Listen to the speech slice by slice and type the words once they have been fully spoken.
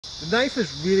The knife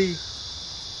is really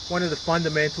one of the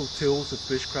fundamental tools of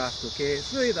bushcraft, okay?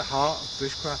 It's really the heart of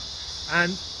bushcraft.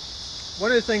 And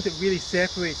one of the things that really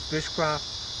separates bushcraft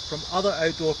from other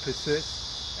outdoor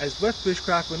pursuits is with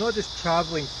bushcraft, we're not just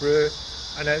traveling through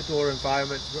an outdoor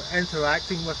environment, we're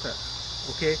interacting with it,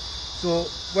 okay? So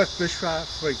with bushcraft,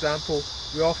 for example,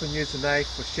 we often use the knife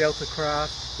for shelter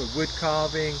craft, for wood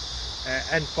carving,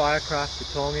 in firecraft, for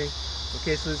tonging,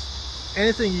 okay? So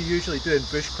anything you usually do in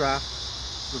bushcraft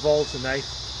revolves the knife.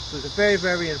 So it's a very,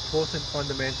 very important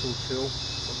fundamental tool,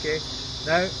 okay?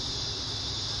 Now,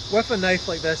 with a knife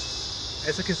like this,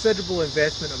 it's a considerable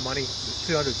investment of money. It's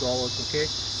 $200, okay?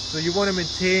 So you want to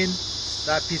maintain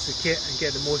that piece of kit and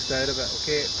get the most out of it,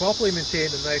 okay? Properly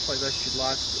maintained, a knife like this should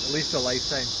last at least a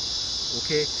lifetime,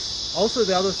 okay? Also,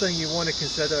 the other thing you want to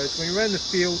consider is when you're in the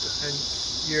field and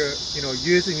you're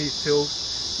using these tools,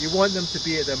 you want them to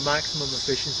be at their maximum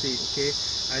efficiency, okay?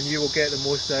 And you will get the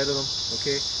most out of them,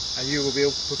 okay? And you will be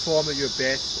able to perform at your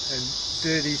best and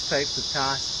do these types of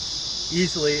tasks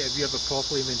easily if you have a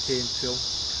properly maintained tool.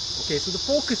 Okay, so the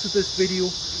focus of this video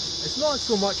is not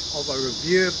so much of a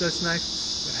review of this knife,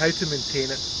 but how to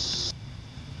maintain it.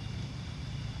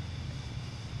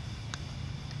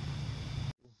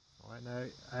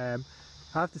 Alright, now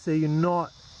I have to say you're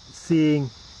not seeing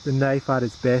the knife at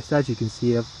its best. As you can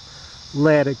see, I've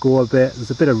let it go a bit.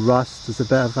 There's a bit of rust, there's a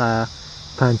bit of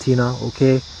patina,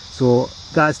 okay? So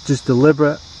that's just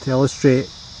deliberate to illustrate,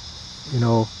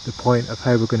 the point of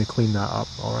how we're going to clean that up,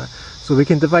 alright? So we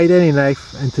can divide any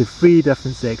knife into 3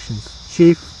 different sections: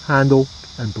 sheath, handle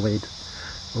and blade,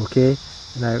 okay?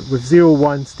 Now with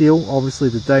 01 steel, obviously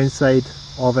the downside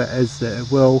of it is that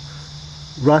it will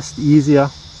rust easier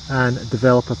and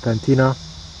develop a patina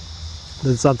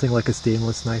than something like a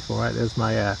stainless knife, alright? There's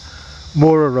my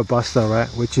Mora Robusta, right,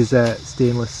 which is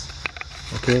stainless,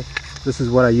 okay? This is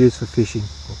what I use for fishing,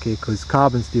 okay, because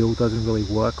carbon steel doesn't really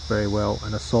work very well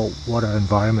in a salt water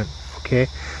environment, okay?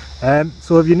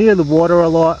 So if you're near the water a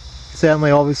lot, certainly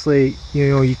obviously,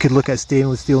 you could look at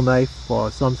stainless steel knife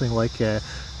or something like the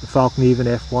Falcon Even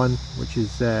F1, which is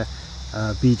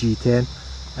BG10.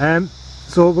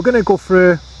 So we're going to go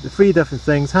through the 3 different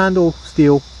things: handle,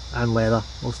 steel and leather.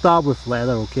 We'll start with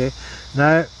leather, okay?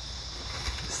 Now,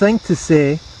 thing to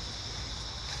say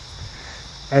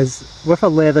is with a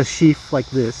leather sheath like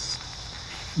this,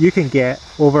 you can get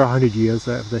over 100 years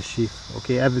out of this sheath,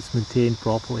 okay, if it's maintained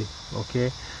properly,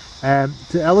 okay?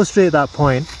 To illustrate that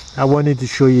point, I wanted to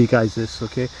show you guys this,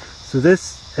 okay? So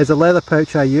this is a leather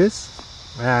pouch I use,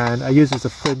 and I use it as a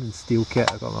flint and steel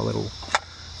kit. I've got my little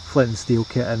flint and steel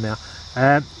kit in there.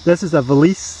 This is a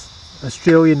Valise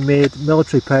Australian made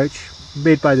military pouch,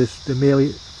 made by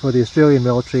for the Australian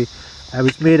military. It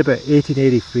was made about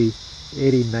 1883,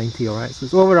 1890, alright, so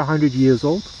it's over 100 years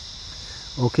old,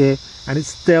 okay, and it's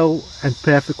still in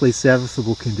perfectly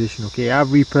serviceable condition, okay? I've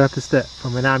repurposed it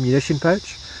from an ammunition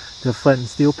pouch to a flint and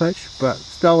steel pouch, but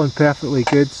still in perfectly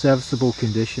good serviceable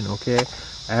condition, okay?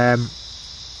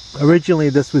 Originally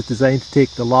this was designed to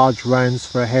take the large rounds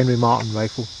for a Henry Martin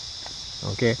rifle,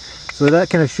 okay? So that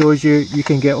kind of shows you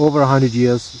can get over 100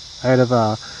 years out of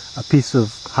a piece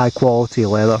of high quality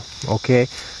leather, okay?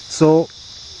 So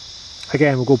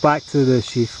again, we'll go back to the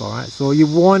sheath, alright? So you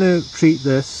want to treat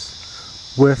this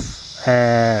with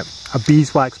a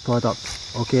beeswax product,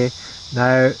 okay?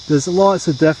 Now, there's lots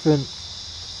of different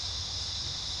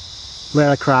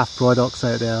leather craft products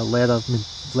out there,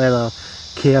 leather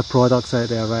care products out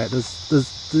there, right?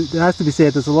 It has to be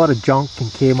said, there's a lot of junk in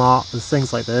Kmart. There's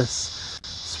things like this,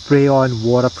 spray on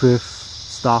waterproof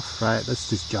stuff, right? That's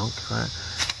just junk, right?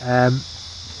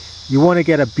 You want to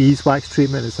get a beeswax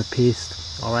treatment. It's a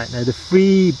paste, alright? Now the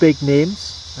 3 big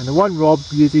names, and the one Rob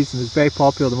uses and is very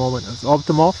popular at the moment, is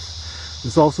Optimoth,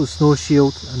 there's also Snow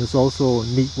Shield, and there's also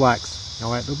Neat Wax,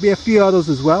 alright? There'll be a few others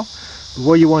as well, but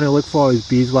what you want to look for is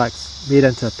beeswax made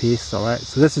into a paste, alright?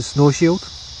 So this is Snow Shield,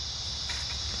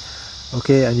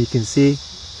 okay, and you can see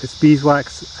it's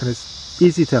beeswax and it's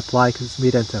easy to apply because it's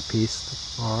made into a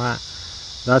paste, alright?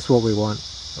 That's what we want,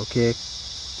 okay?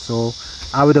 So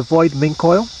I would avoid mink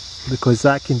oil because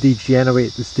that can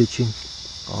degenerate the stitching,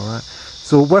 alright?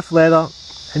 So with leather,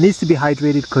 it needs to be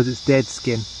hydrated because it's dead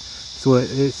skin, so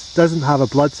it doesn't have a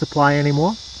blood supply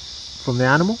anymore from the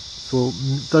animal, so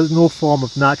there's no form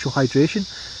of natural hydration,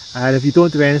 and if you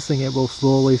don't do anything it will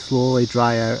slowly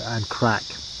dry out and crack,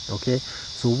 okay?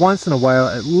 So once in a while,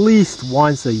 at least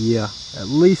once a year,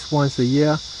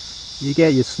 you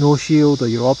get your Snow Shield or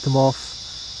your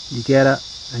Optimoth, you get it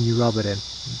and you rub it in.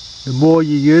 The more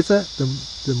you use it,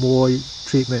 the more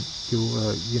treatment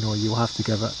you'll have to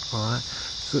give it, alright?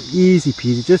 So easy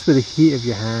peasy, just with the heat of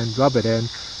your hand, rub it in,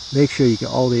 make sure you get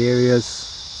all the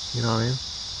areas, you know what I mean?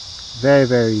 Very,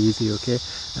 very easy, okay?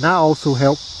 And that also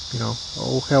help, you know,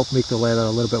 will help make the leather a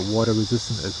little bit water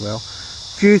resistant as well.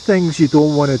 Few things you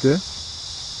don't want to do.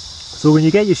 So when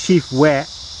you get your sheath wet,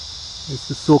 it's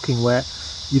just soaking wet,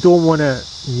 you don't want to,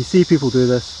 and you see people do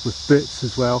this with boots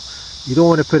as well, you don't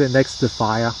want to put it next to the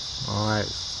fire, alright,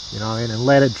 you know, and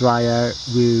let it dry out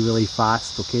really, really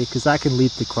fast, okay, because that can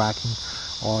lead to cracking.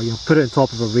 Or, you know, put it on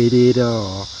top of a radiator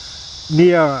or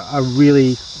near a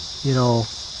really, you know,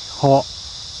 hot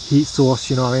heat source,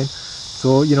 you know what I mean.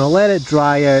 So, you know, let it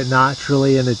dry out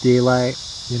naturally in the daylight,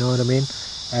 you know what I mean,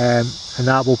 and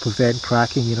that will prevent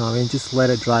cracking, you know what I mean. Just let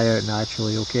it dry out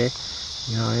naturally, okay,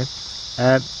 you know what I mean.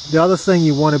 The other thing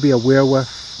you want to be aware with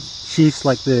sheaths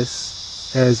like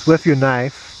this is with your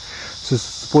knife. So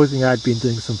supposing I'd been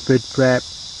doing some food prep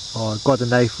or got the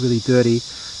knife really dirty,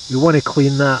 you want to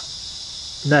clean that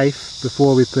knife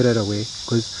before we put it away,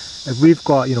 because if we've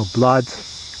got, you know, blood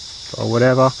or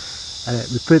whatever and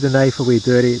we put the knife away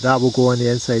dirty, that will go on the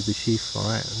inside the sheath,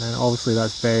 alright, and then obviously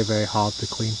that's very, very hard to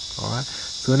clean, alright.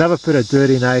 So never put a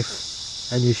dirty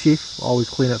knife in your sheath, always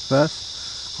clean it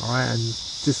first, alright, and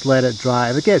just let it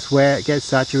dry. If it gets wet, it gets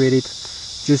saturated,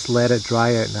 just let it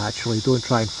dry out naturally, don't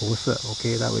try and force it,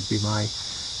 okay. That would be my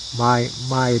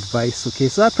advice, okay.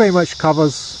 So that pretty much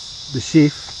covers the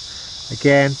sheath.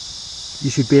 Again, you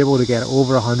should be able to get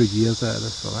over 100 years out of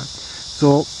this, alright.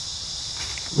 So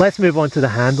let's move on to the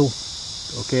handle,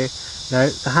 okay. Now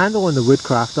the handle on the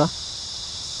Woodcrafter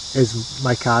is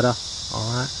micarta,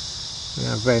 alright.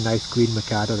 Yeah, very nice green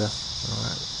micarta there,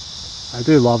 alright. I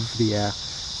do love the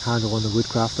handle on the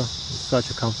Woodcrafter, it's such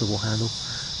a comfortable handle.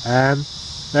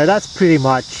 Now that's pretty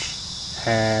much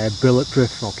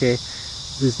bulletproof, okay.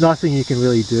 There's nothing you can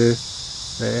really do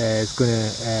that is going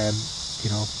to, you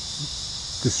know,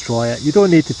 destroy it. You don't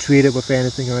need to treat it with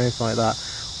anything or anything like that.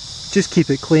 Just keep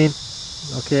it clean,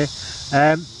 okay.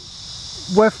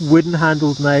 With wooden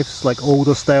handled knives, like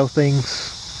older style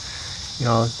things, you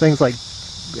know, things like,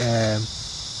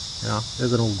 you know,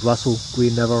 there's an old Russell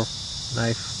Green Never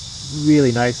knife,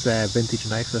 really nice vintage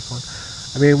knife, this one.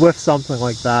 I mean, with something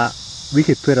like that, we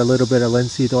could put a little bit of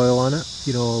linseed oil on it,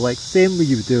 you know, like same way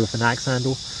you would do with an axe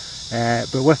handle,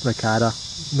 but with micarta,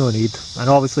 no need. And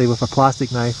obviously with a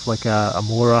plastic knife like a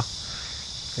Mora,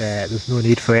 there's no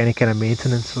need for any kind of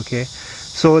maintenance, okay.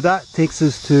 So that takes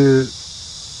us to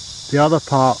the other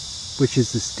part, which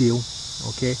is the steel,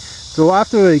 okay. So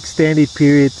after an extended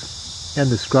period in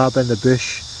the scrub, in the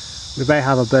bush, we might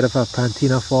have a bit of a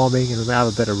patina forming and we might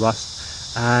have a bit of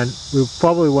rust, and we'll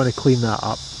probably want to clean that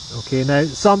up, okay. Now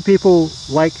some people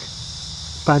like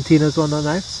patinas on their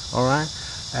knives, alright.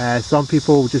 Some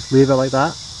people just leave it like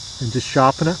that and just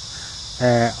sharpen it.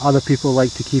 Other people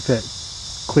like to keep it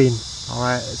clean,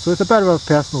 alright. So it's a bit of a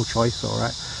personal choice,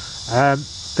 alright.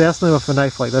 Personally with a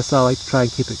knife like this, I like to try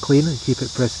and keep it clean and keep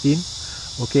it pristine,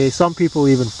 okay. Some people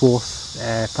even force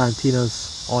patinas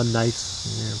on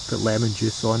knives, you know, put lemon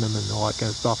juice on them and all that kind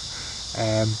of stuff.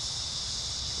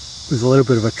 It was a little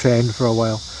bit of a trend for a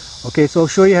while. Okay, so I'll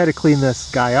show you how to clean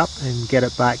this guy up and get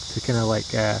it back to kind of like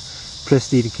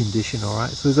pristine condition,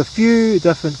 alright. So there's a few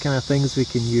different kind of things we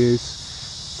can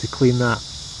use to clean that.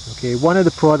 Okay, one of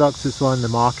the products that's on the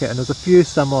market, and there's a few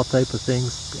similar type of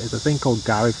things, is a thing called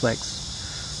Gariflex.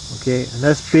 Okay, and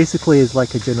this basically is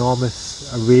like a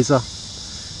ginormous eraser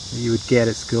that you would get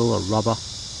at school, or rubber.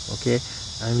 Okay,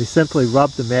 and we simply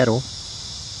rub the metal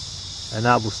and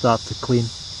that will start to clean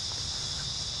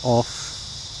off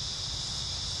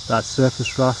that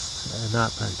surface rust and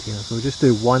that patina. So we'll just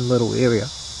do one little area.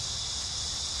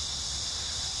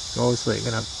 So obviously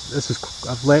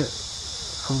I've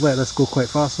let this go quite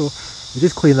fast, so we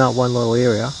just clean that one little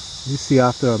area. You see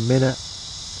after a minute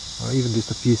or even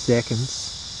just a few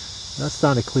seconds, that's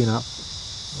starting to clean up.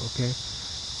 Okay,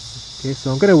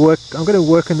 so I'm going to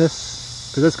work on this,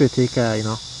 because it's going to take you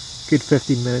know, good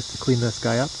 15 minutes to clean this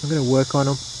guy up. So I'm going to work on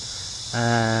him.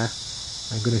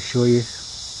 I'm going to show you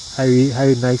how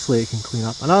nicely it can clean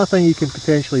up. Another thing you can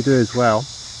potentially do as well,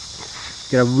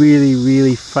 get a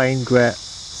really fine grit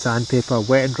sandpaper,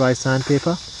 wet and dry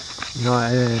sandpaper, you know,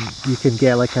 and you can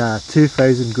get like a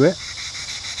 2000 grit,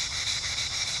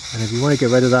 and if you want to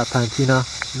get rid of that patina,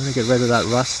 you want to get rid of that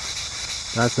rust,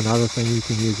 that's another thing you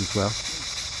can use as well.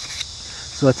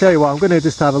 So I tell you what, I'm going to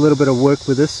just have a little bit of work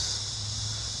with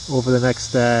this over the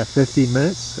next 15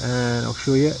 minutes and I'll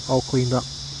show you it all cleaned up.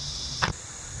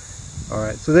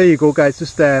 Alright, so there you go guys,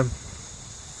 just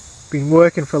been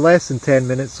working for less than 10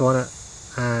 minutes on it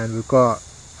and we've got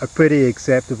a pretty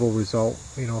acceptable result.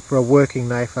 You know, for a working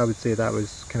knife I would say that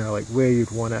was kind of like where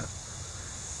you'd want it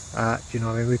at, you know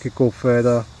what I mean. We could go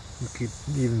further, we could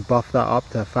even buff that up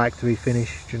to a factory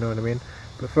finish, do you know what I mean,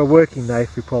 but for a working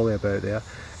knife we're probably about there.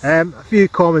 A few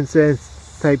common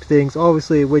sense type things.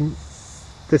 Obviously, when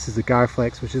this is the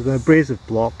Garflex, which is an abrasive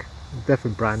block,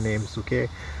 different brand names, okay.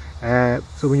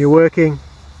 So when you're working,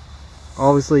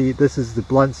 obviously this is the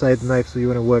blunt side of the knife, so you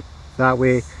want to work that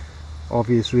way,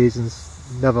 obvious reasons.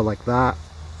 Never like that,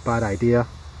 bad idea,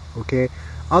 okay.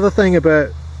 Other thing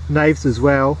about knives as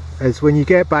well is when you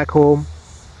get back home,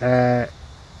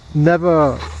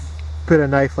 never put a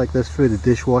knife like this through the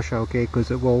dishwasher, okay,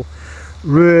 because it will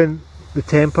ruin the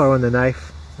temper on the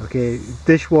knife, okay.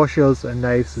 Dishwashers and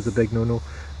knives is a big no-no.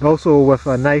 And also with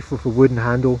a knife with a wooden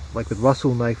handle, like the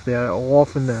Russell knife there, it'll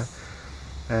often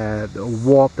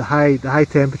warp. The high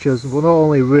temperatures will not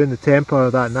only ruin the temper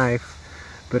of that knife,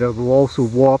 but it will also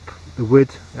warp the wood,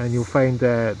 and you'll find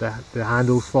the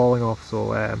handles falling off.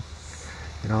 So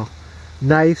you know,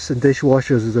 knives and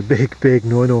dishwashers is a big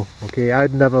no-no, okay.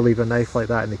 I'd never leave a knife like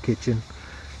that in the kitchen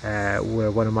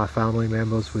where one of my family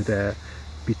members would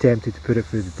be tempted to put it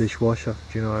through the dishwasher,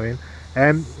 do you know what I mean?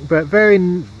 But I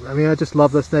mean, I just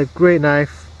love this knife. Great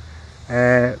knife,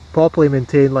 properly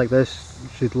maintained like this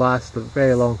should last a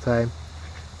very long time.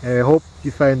 I hope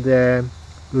you found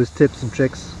those tips and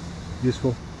tricks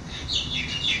useful.